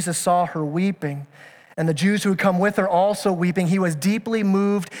 when Jesus saw her weeping, and the Jews who had come with her also weeping, he was deeply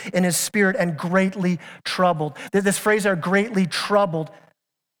moved in his spirit and greatly troubled. This phrase there, greatly troubled,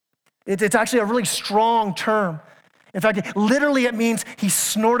 it's actually a really strong term. In fact, literally it means he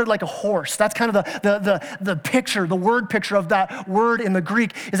snorted like a horse. That's kind of the picture, the word picture of that word in the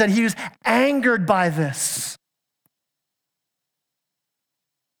Greek, is that he was angered by this.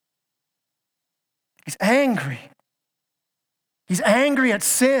 He's angry. He's angry at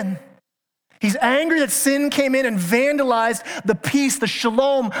sin. He's angry that sin came in and vandalized the peace, the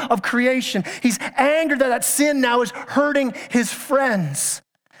shalom of creation. He's angered that sin now is hurting his friends.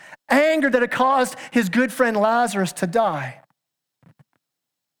 Angered that it caused his good friend Lazarus to die.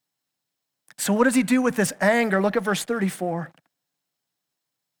 So what does he do with this anger? Look at verse 34.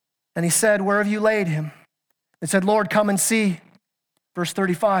 And he said, where have you laid him? They said, Lord, come and see. Verse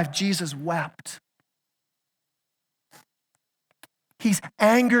 35, Jesus wept. He's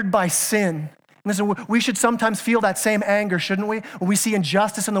angered by sin. Listen, we should sometimes feel that same anger, shouldn't we? When we see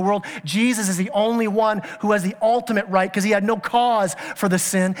injustice in the world, Jesus is the only one who has the ultimate right because he had no cause for the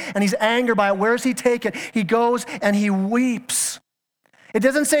sin, and he's angered by it. Where does he take it? He goes and he weeps. It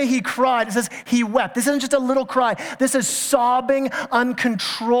doesn't say he cried. It says he wept. This isn't just a little cry. This is sobbing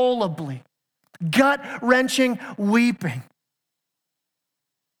uncontrollably, gut-wrenching weeping.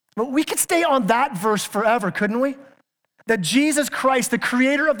 But we could stay on that verse forever, couldn't we? That Jesus Christ, the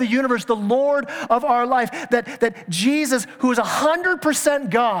creator of the universe, the Lord of our life, that Jesus, who is 100%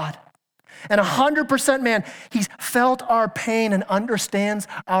 God and 100% man, he's felt our pain and understands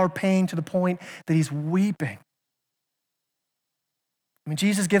our pain to the point that he's weeping. I mean,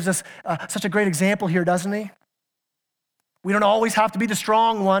 Jesus gives us such a great example here, doesn't he? We don't always have to be the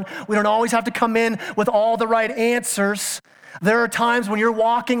strong one. We don't always have to come in with all the right answers. There are times when you're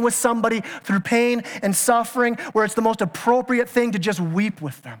walking with somebody through pain and suffering where it's the most appropriate thing to just weep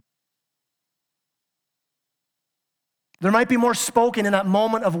with them. There might be more spoken in that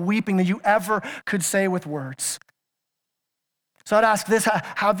moment of weeping than you ever could say with words. So I'd ask this,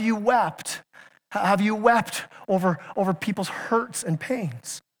 have you wept? Have you wept over people's hurts and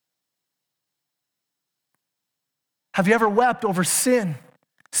pains? Have you ever wept over sin?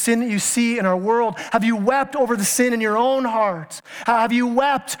 Sin that you see in our world? Have you wept over the sin in your own heart? Have you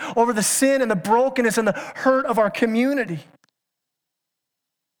wept over the sin and the brokenness and the hurt of our community?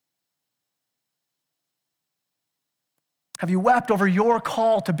 Have you wept over your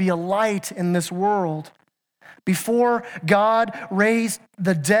call to be a light in this world? Before God raised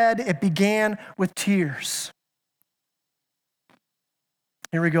the dead, it began with tears.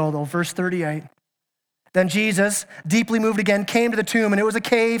 Here we go, though, verse 38. Then Jesus, deeply moved again, came to the tomb, and it was a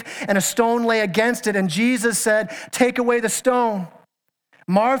cave, and a stone lay against it. And Jesus said, "Take away the stone."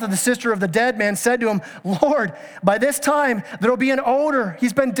 Martha, the sister of the dead man, said to him, "Lord, by this time there will be an odor.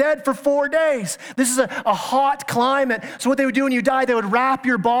 He's been dead for 4 days." This is a hot climate. So what they would do when you die, they would wrap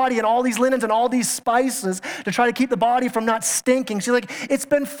your body in all these linens and all these spices to try to keep the body from not stinking. She's like, "It's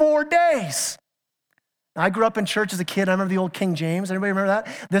been 4 days." I grew up in church as a kid. I remember the old King James. Anybody remember that?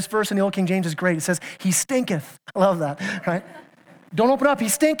 This verse in the old King James is great. It says, "He stinketh." I love that, right? Don't open up, he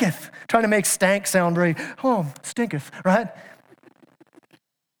stinketh. Trying to make stank sound very, stinketh, right?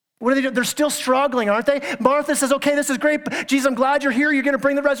 What are they doing? They're still struggling, aren't they? Martha says, "Okay, this is great. Jesus, I'm glad you're here. You're going to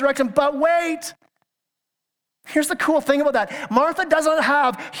bring the resurrection. But wait. Here's the cool thing about that. Martha doesn't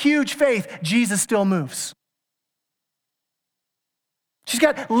have huge faith. Jesus still moves. She's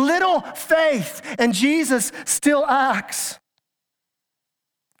got little faith, and Jesus still acts.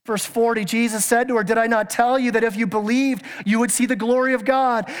 Verse 40, Jesus said to her, "Did I not tell you that if you believed, you would see the glory of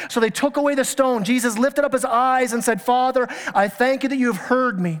God?" So they took away the stone. Jesus lifted up his eyes and said, "Father, I thank you that you have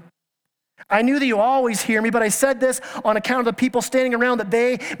heard me. I knew that you always hear me, but I said this on account of the people standing around, that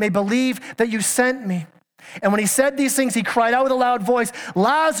they may believe that you sent me." And when he said these things, he cried out with a loud voice,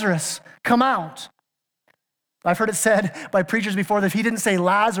 "Lazarus, come out." I've heard it said by preachers before that if he didn't say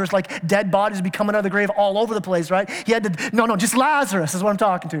Lazarus, like dead bodies would be coming out of the grave all over the place, right? He had to, no, just Lazarus is what I'm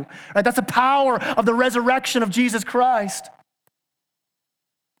talking to. Right? That's the power of the resurrection of Jesus Christ.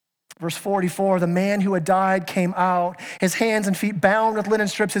 Verse 44, the man who had died came out, his hands and feet bound with linen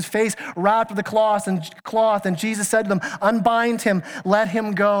strips, his face wrapped with a cloth, and Jesus said to them, "Unbind him, let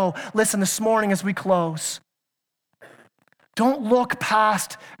him go." Listen, this morning as we close, don't look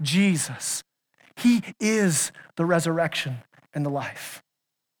past Jesus. He is the resurrection and the life.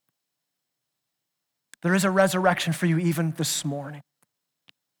 There is a resurrection for you even this morning.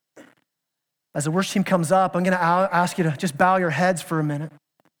 As the worship team comes up, I'm going to ask you to just bow your heads for a minute.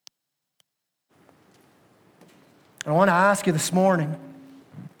 I want to ask you this morning,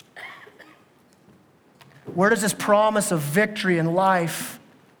 where does this promise of victory and life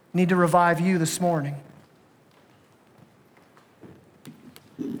need to revive you this morning?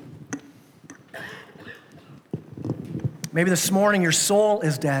 Maybe this morning your soul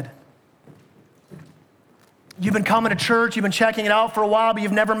is dead. You've been coming to church, you've been checking it out for a while, but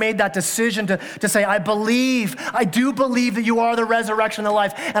you've never made that decision to say, I do believe that you are the resurrection and the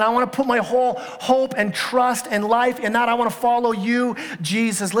life, and I want to put my whole hope and trust and life in that. I want to follow you,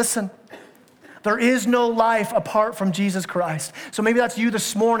 Jesus. Listen, there is no life apart from Jesus Christ. So maybe that's you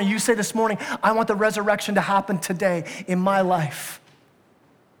this morning. You say this morning, I want the resurrection to happen today in my life.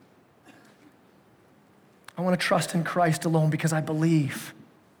 I want to trust in Christ alone because I believe.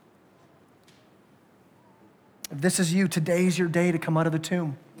 If this is you, today's your day to come out of the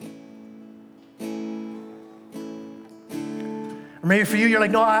tomb. Or maybe for you, you're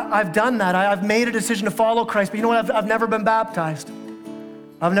like, no, I've done that. I've made a decision to follow Christ, but you know what? I've never been baptized.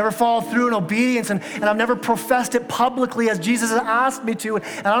 I've never followed through in obedience, and I've never professed it publicly as Jesus has asked me to.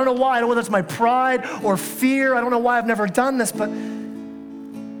 And I don't know why. I don't know whether it's my pride or fear. I don't know why I've never done this, but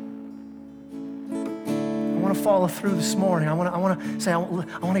I want to follow through this morning. I want to say, I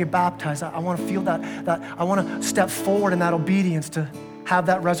want to get baptized. I want to feel that I want to step forward in that obedience to have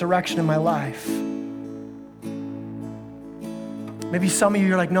that resurrection in my life. Maybe some of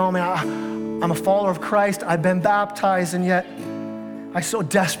you are like, no, man, I'm a follower of Christ. I've been baptized, and yet I so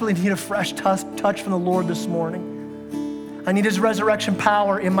desperately need a fresh touch from the Lord this morning. I need his resurrection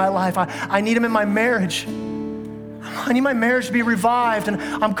power in my life. I need him in my marriage. I need my marriage to be revived, and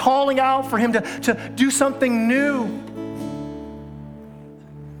I'm calling out for him to do something new.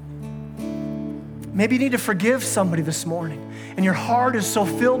 Maybe you need to forgive somebody this morning, and your heart is so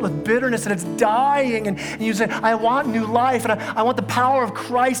filled with bitterness that it's dying, and you say, I want new life, and I want the power of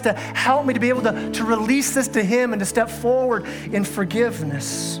Christ to help me to be able to release this to him and to step forward in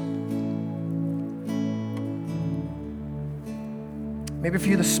forgiveness. Maybe for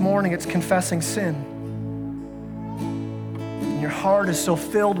you this morning, it's confessing sin. Your heart is so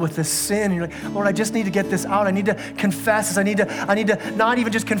filled with this sin. And you're like, Lord, I just need to get this out. I need to confess this. I need to not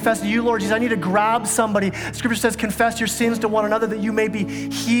even just confess to you, Lord Jesus. I need to grab somebody. Scripture says, confess your sins to one another that you may be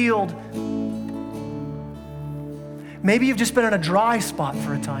healed. Maybe you've just been in a dry spot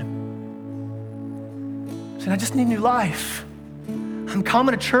for a time. Saying, I just need new life. I'm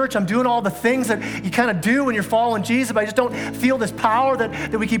coming to church, I'm doing all the things that you kind of do when you're following Jesus, but I just don't feel this power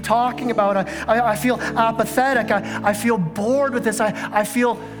that we keep talking about. I feel apathetic. I feel bored with this. I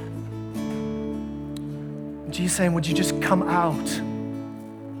feel, Jesus saying, would you just come out?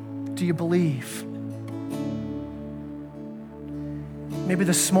 Do you believe? Maybe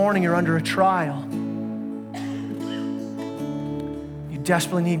this morning you're under a trial. You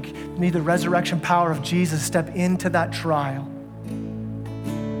desperately need the resurrection power of Jesus to step into that trial.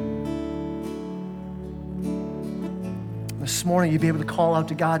 This morning you'd be able to call out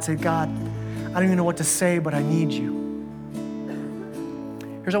to God, say, God, I don't even know what to say, but I need you.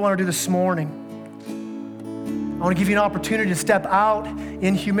 Here's what I want to do this morning. I want to give you an opportunity to step out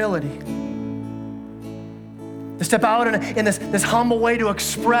in humility. To step out in this humble way to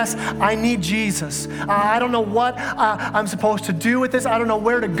express, I need Jesus. I don't know what I'm supposed to do with this. I don't know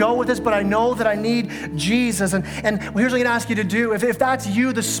where to go with this, but I know that I need Jesus. And here's what I'm going to ask you to do. If that's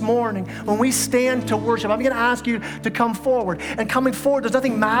you this morning, when we stand to worship, I'm going to ask you to come forward. And coming forward, there's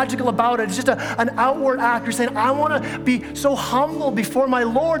nothing magical about it. It's just an outward act. You're saying, I want to be so humble before my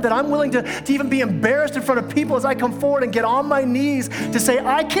Lord that I'm willing to even be embarrassed in front of people as I come forward and get on my knees to say,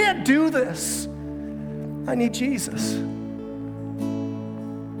 I can't do this. I need Jesus.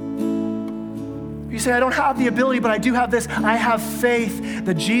 You say, I don't have the ability, but I do have this. I have faith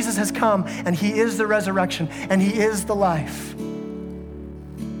that Jesus has come and he is the resurrection and he is the life.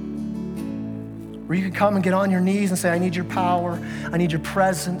 Where you can come and get on your knees and say, I need your power. I need your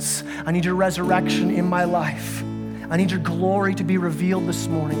presence. I need your resurrection in my life. I need your glory to be revealed this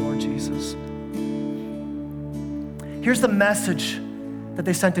morning, Lord Jesus. Here's the message that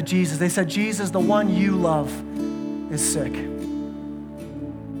they sent to Jesus. They said, Jesus, the one you love is sick.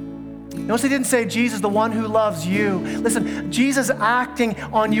 Notice they didn't say, Jesus, the one who loves you. Listen, Jesus acting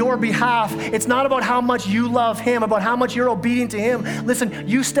on your behalf. It's not about how much you love him, about how much you're obedient to him. Listen,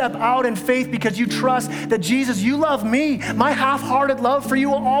 you step out in faith because you trust that Jesus, you love me. My half-hearted love for you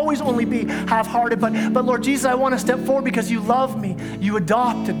will always only be half-hearted. But Lord Jesus, I want to step forward because you love me. You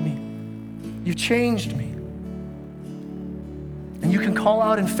adopted me. You changed me. And you can call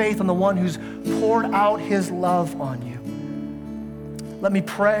out in faith on the one who's poured out his love on you. Let me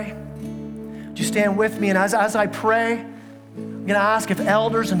pray. Would you stand with me? And as I pray, I'm going to ask if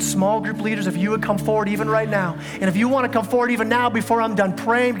elders and small group leaders, if you would come forward even right now. And if you want to come forward even now before I'm done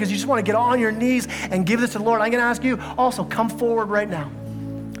praying because you just want to get on your knees and give this to the Lord, I'm going to ask you also, come forward right now.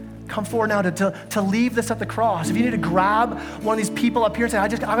 Come forward now to leave this at the cross. If you need to grab one of these people up here and say, I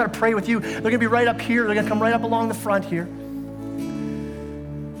got to pray with you. They're going to be right up here. They're going to come right up along the front here.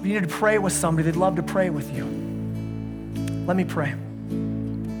 If you need to pray with somebody, they'd love to pray with you. Let me pray.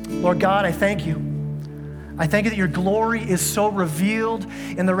 Lord God, I thank you. I thank you that your glory is so revealed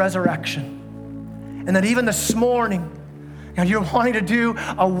in the resurrection. And that even this morning, God, you're wanting to do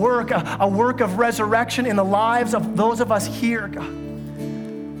a work of resurrection in the lives of those of us here, God.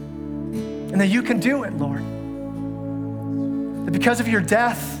 And that you can do it, Lord. That because of your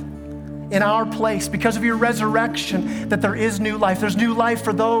death in our place, because of your resurrection, that there is new life. There's new life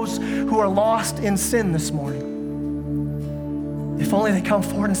for those who are lost in sin this morning. If only they come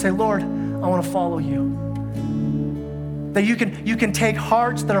forward and say, Lord, I want to follow you. That you can take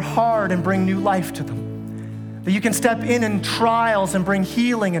hearts that are hard and bring new life to them. That you can step in trials and bring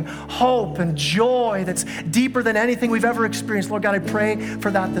healing and hope and joy that's deeper than anything we've ever experienced. Lord God, I pray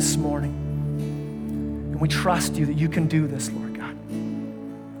for that this morning. And we trust you that you can do this, Lord God.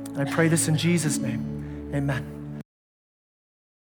 And I pray this in Jesus' name. Amen.